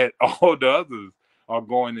sickness that all the others are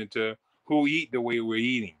going into who eat the way we're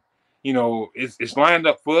eating. It's lined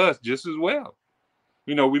up for us just as well.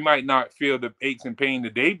 We might not feel the aches and pain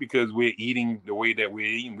today because we're eating the way that we're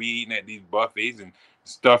eating. We're eating at these buffets and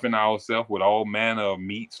stuffing ourselves with all manner of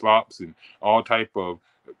meat slops and all type of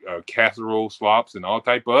casserole slops and all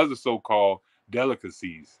type of other so-called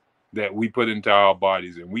delicacies that we put into our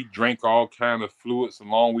bodies. And we drink all kind of fluids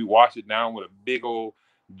along. We wash it down with a big old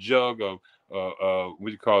jug of what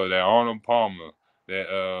do you call it? That Arnold Palmer,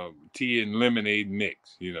 that tea and lemonade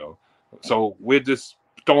mix. So we're just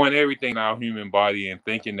throwing everything in our human body and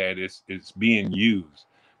thinking that it's being used.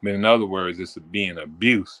 But in other words, it's being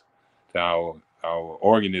abuse to our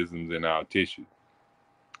organisms and our tissue.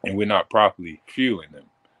 And we're not properly fueling them.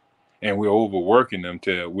 And we're overworking them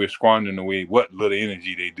till we're squandering away what little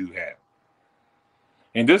energy they do have.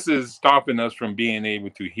 And this is stopping us from being able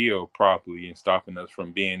to heal properly and stopping us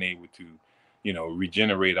from being able to,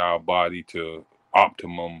 regenerate our body to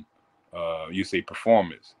optimum,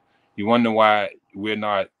 performance. You wonder why we're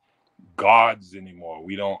not gods anymore.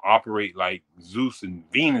 We don't operate like Zeus and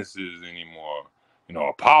Venuses anymore.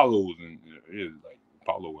 Apollos and like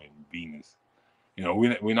Apollo and Venus.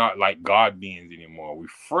 We're not like God beings anymore. We're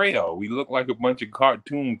frail. We look like a bunch of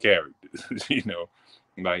cartoon characters.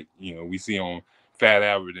 We see on Fat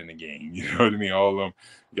Albert in the game. You know what I mean? All of them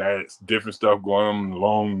got different stuff going on,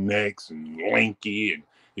 long necks and lanky, and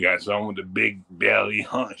you got some with the big belly,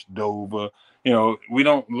 hunched over. We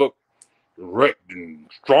don't look ripped and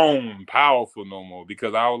strong and powerful no more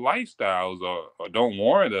because our lifestyles are don't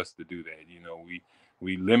warrant us to do that.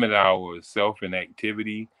 We limit ourselves in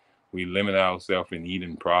activity. We limit ourselves in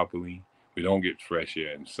eating properly. We don't get fresh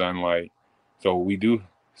air and sunlight. So we do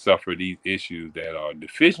suffer these issues that are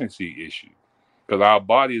deficiency issues because our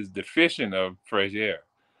body is deficient of fresh air.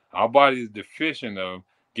 Our body is deficient of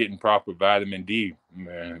getting proper vitamin D.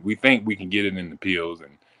 Man, we think we can get it in the pills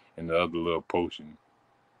and the other little potions.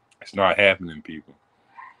 It's not happening, people.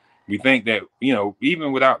 We think that,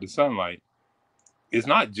 even without the sunlight, it's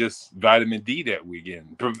not just vitamin D that we're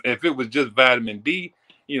getting. If it was just vitamin D,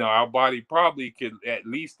 our body probably could at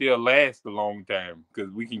least still last a long time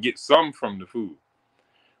because we can get some from the food.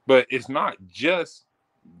 But it's not just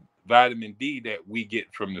vitamin D that we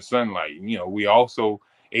get from the sunlight. We also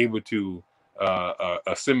able to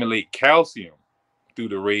assimilate calcium through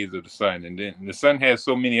the rays of the sun. And then the sun has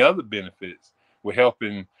so many other benefits with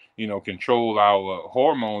helping, control our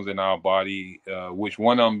hormones in our body, which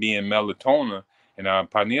one of them being melatonin in our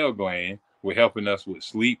pineal gland, with helping us with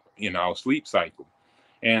sleep in our sleep cycle.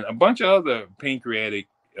 And a bunch of other pancreatic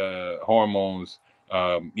hormones,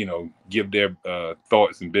 give their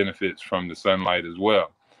thoughts and benefits from the sunlight as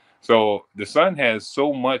well. So the sun has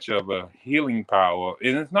so much of a healing power,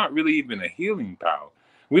 and it's not really even a healing power.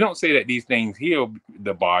 We don't say that these things heal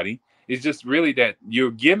the body. It's just really that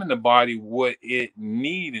you're giving the body what it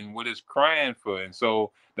needs and what it's crying for. And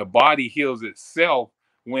so the body heals itself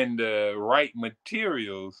when the right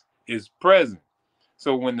materials is present.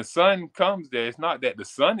 So when the sun comes there, it's not that the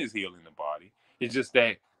sun is healing the body. It's just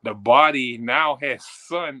that the body now has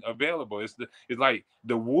sun available. It's like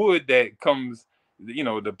the wood that comes,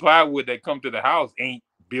 the plywood that come to the house ain't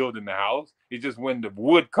building the house. It's just when the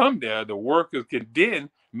wood come there, the workers can then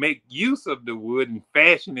make use of the wood and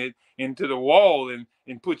fashion it into the wall and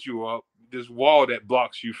put you up this wall that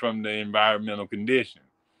blocks you from the environmental condition.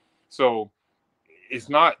 So it's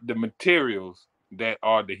not the materials that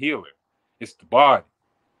are the healer. It's the body.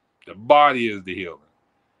 The body is the healer.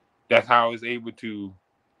 That's how it's able to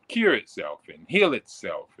cure itself and heal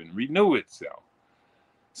itself and renew itself.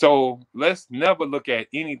 So let's never look at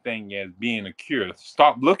anything as being a cure.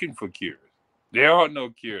 Stop looking for cures. There are no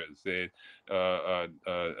cures. Said, I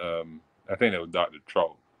think that was Dr.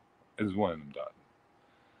 Troll. It was one of them doctors.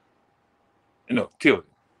 No, Tilden.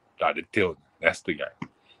 Dr. Tilden. That's the guy.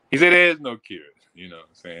 He said there is no cures. You know what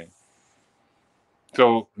I'm saying?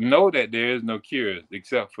 So know that there is no cures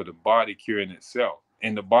except for the body curing itself.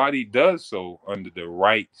 And the body does so under the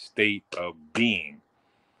right state of being.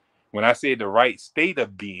 When I say the right state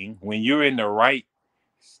of being, when you're in the right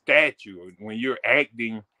stature, when you're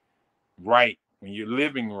acting right, when you're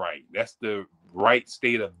living right, that's the right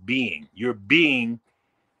state of being. You're being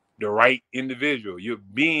the right individual. You're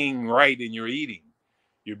being right in your eating.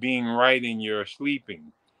 You're being right in your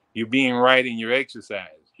sleeping. You're being right in your exercise.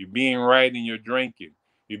 You're being right in your drinking.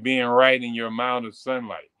 You're being right in your amount of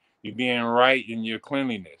sunlight. You're being right in your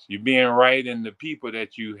cleanliness. You're being right in the people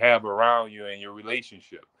that you have around you and your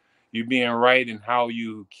relationship. You're being right in how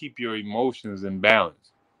you keep your emotions in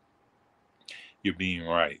balance. You're being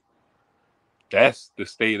right. That's the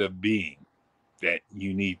state of being that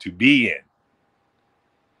you need to be in.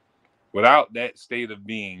 Without that state of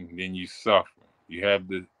being, then you suffer. You have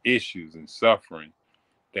the issues and suffering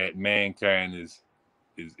that mankind is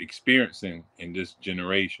experiencing in this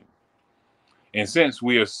generation. And since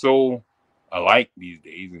we are so alike these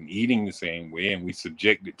days and eating the same way, and we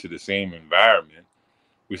subjected to the same environment,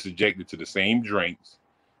 we're subjected to the same drinks.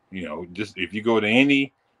 You know, just if you go to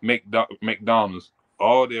any McDonald's,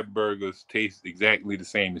 all their burgers taste exactly the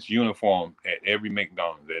same. It's uniform at every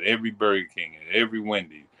McDonald's, at every Burger King, at every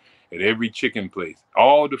Wendy's, at every chicken place.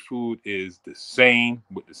 All the food is the same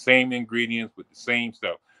with the same ingredients, with the same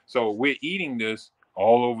stuff. So we're eating this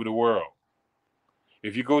all over the world.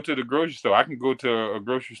 If you go to the grocery store, I can go to a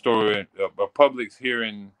grocery store, a Publix here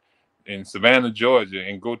in Savannah, Georgia,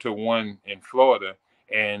 and go to one in Florida,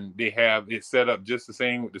 and they have it set up just the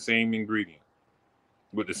same with the same ingredient,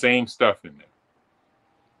 with the same stuff in there.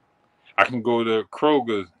 I can go to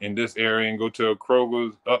Kroger's in this area and go to a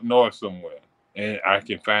Kroger's up north somewhere, and I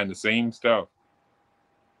can find the same stuff.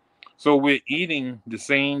 So we're eating the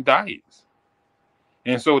same diets.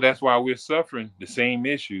 And so that's why we're suffering the same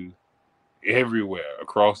issues everywhere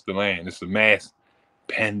across the land. It's a mass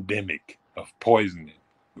pandemic of poisoning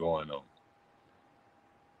going on.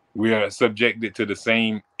 We are subjected to the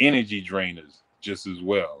same energy drainers just as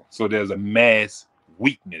well. So there's a mass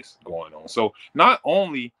weakness going on. So not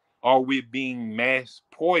only are we being mass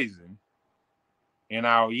poisoned in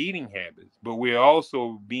our eating habits, but we're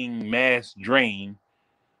also being mass drained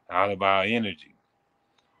out of our energy.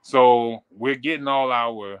 So we're getting all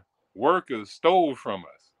our workers stole from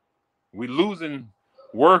us. We're losing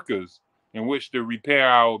workers in which to repair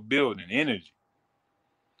our building energy.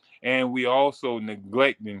 And we also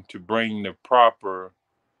neglecting to bring the proper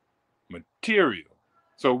material.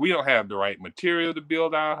 So we don't have the right material to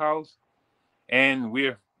build our house, and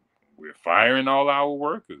we're firing all our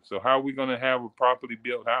workers. So how are we going to have a properly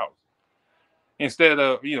built house? Instead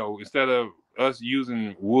of us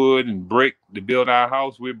using wood and brick to build our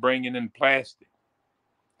house, we're bringing in plastic,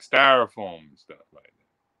 styrofoam, and stuff like that.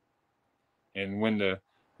 And when the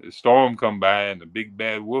storm come by and the big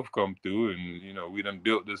bad wolf come through, and we done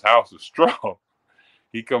built this house of straw,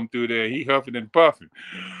 he come through there, he huffing and puffing.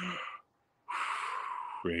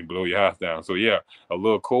 And blow your house down. So yeah, a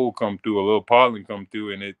little cold come through, a little pollen come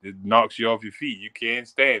through, and it knocks you off your feet. You can't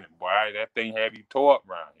stand it. Boy, that thing have you tore up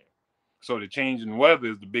around here. So the change in weather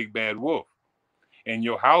is the big bad wolf. And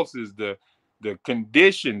your house is the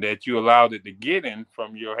condition that you allowed it to get in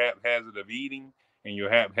from your haphazard of eating and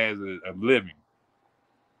your haphazard of living.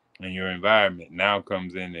 And your environment now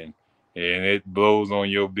comes in and it blows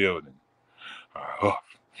on your building. I huff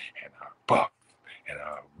and I puff and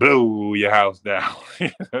blow your house down.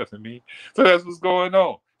 You know what I mean? So that's what's going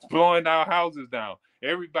on. It's blowing our houses down.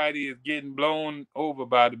 Everybody is getting blown over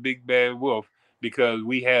by the big bad wolf because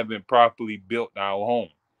we haven't properly built our home,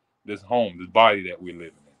 this body that we're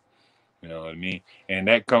living in. You know what I mean? And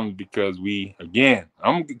that comes because I'm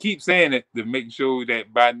gonna keep saying it to make sure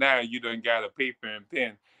that by now you done got a paper and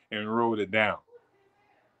pen and wrote it down.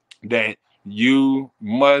 That you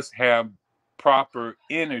must have proper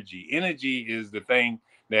energy. Energy is the thing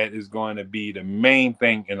that is going to be the main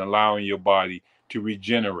thing in allowing your body to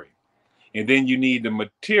regenerate. And then you need the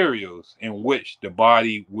materials in which the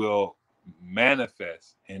body will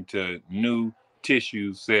manifest into new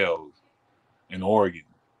tissue cells and organs.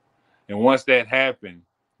 And once that happens,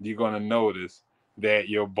 you're going to notice that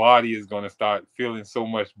your body is going to start feeling so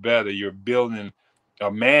much better. You're building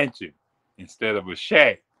a mansion instead of a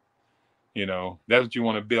shack. You know, that's what you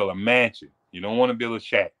want to build, a mansion. You don't want to build a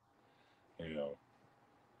shack, you know,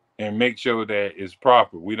 and make sure that it's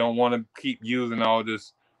proper. We don't want to keep using all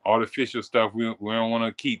this artificial stuff. We don't want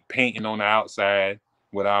to keep painting on the outside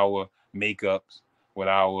with our makeups, with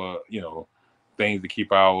our, you know, things to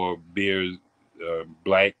keep our beards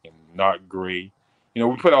black and not gray. You know,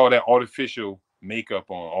 we put all that artificial makeup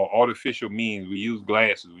on, or artificial means. We use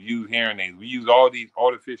glasses, we use hearing aids, we use all these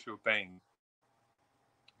artificial things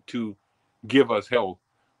to give us health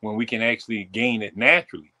when we can actually gain it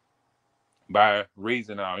naturally by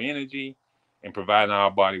raising our energy and providing our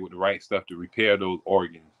body with the right stuff to repair those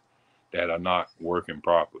organs that are not working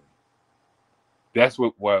properly. That's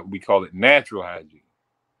what we call it, natural hygiene,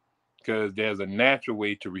 because there's a natural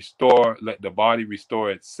way to restore, let the body restore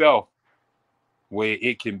itself, where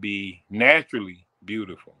it can be naturally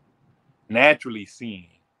beautiful, naturally seeing,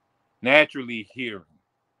 naturally hearing.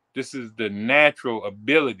 This is the natural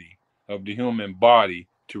ability of the human body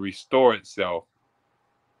to restore itself,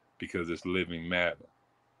 because it's living matter.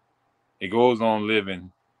 It goes on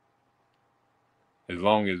living as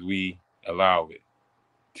long as we allow it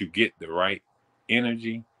to get the right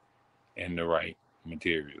energy and the right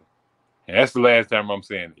material. And that's the last time I'm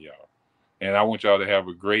saying it, y'all. And I want y'all to have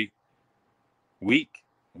a great week.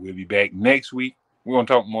 We'll be back next week. We're going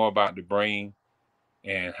to talk more about the brain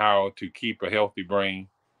and how to keep a healthy brain.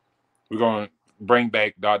 We're going to bring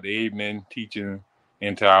back Dr. Abeman teaching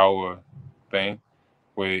into our thing.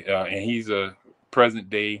 And he's a present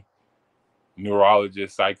day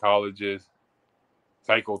neurologist, psychologist,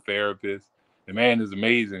 psychotherapist. The man is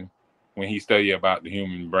amazing when he studies about the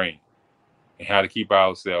human brain and how to keep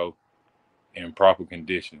ourselves in proper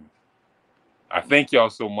conditions. I thank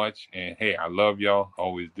y'all so much. And hey, I love y'all.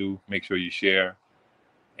 Always do. Make sure you share.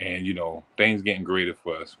 And, you know, things getting greater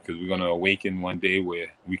for us, because we're going to awaken one day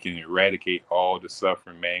where we can eradicate all the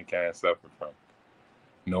suffering mankind suffers from.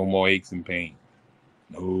 No more aches and pains.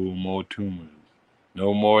 No more tumors.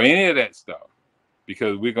 No more any of that stuff.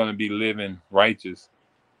 Because we're going to be living righteous,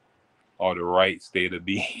 or the right state of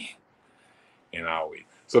being in our way.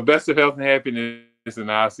 So best of health and happiness,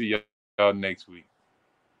 and I'll see y'all next week.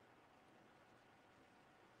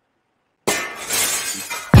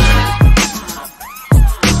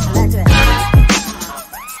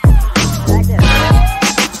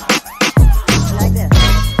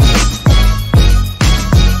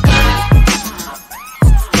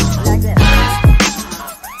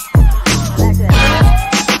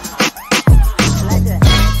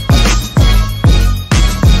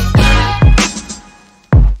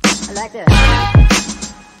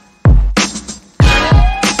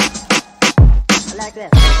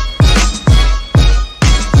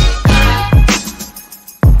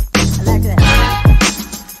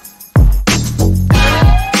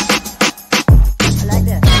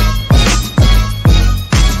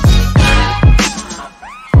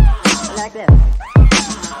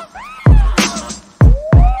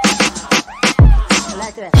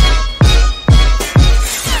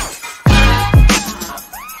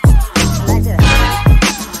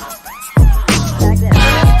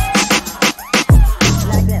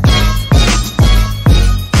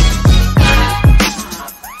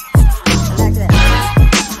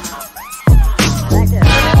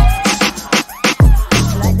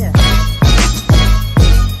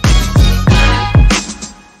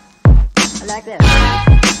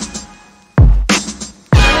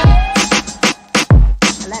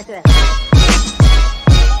 like that.